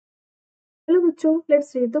बच्चों,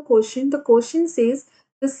 let's read the question. The question says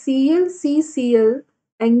the ClCCl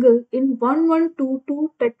angle in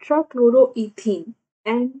 1122 tetrachloroethene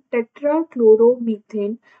and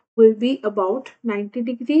tetrachloromethane will be about 90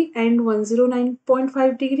 degree and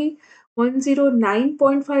 109.5 degree,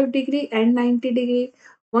 109.5 degree and 90 degree,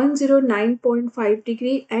 109.5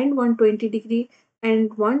 degree and 120 degree,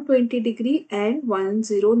 and 120 degree and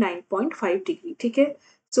 109.5 degree. ठीक है,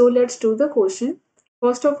 so let's do the question.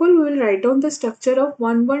 First of all, we will write down the structure of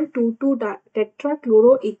 1122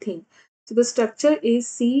 tetrachloroethene. So the structure is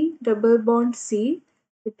C double bond C.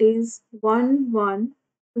 It is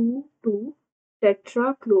 1122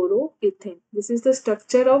 tetrachloroethene. This is the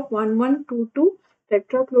structure of 1122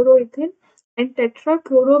 tetrachloroethene, and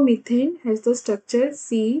tetrachloromethane has the structure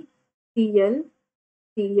C, Cl,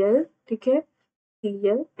 Cl, okay,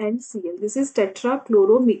 Cl and Cl. This is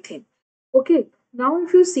tetrachloromethane. Okay, now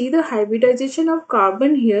if you see the hybridization of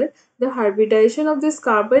carbon here, the hybridization of this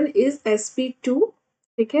carbon is sp2,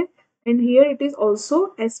 okay, and here it is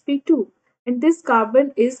also sp2, and this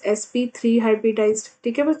carbon is sp3 hybridized,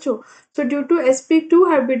 okay, bachcho. So due to sp2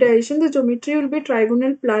 hybridization, the geometry will be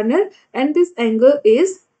trigonal planar, and this angle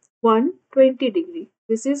is 120 degree.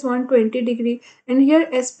 This is 120 degree, and here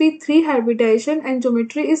sp3 hybridization and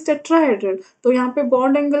geometry is tetrahedral. तो यहाँ पे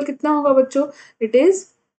bond angle कितना होगा बच्चों? It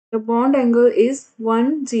is, the bond angle is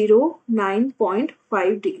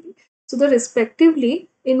 109.5 degree. So the respectively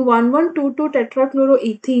in 1122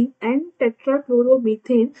 tetrachloroethene and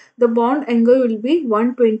tetrachloromethane, the bond angle will be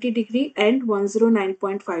 120 degree and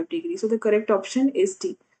 109.5 degree. So the correct option is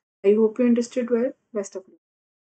D. I hope you understood well. Best of luck.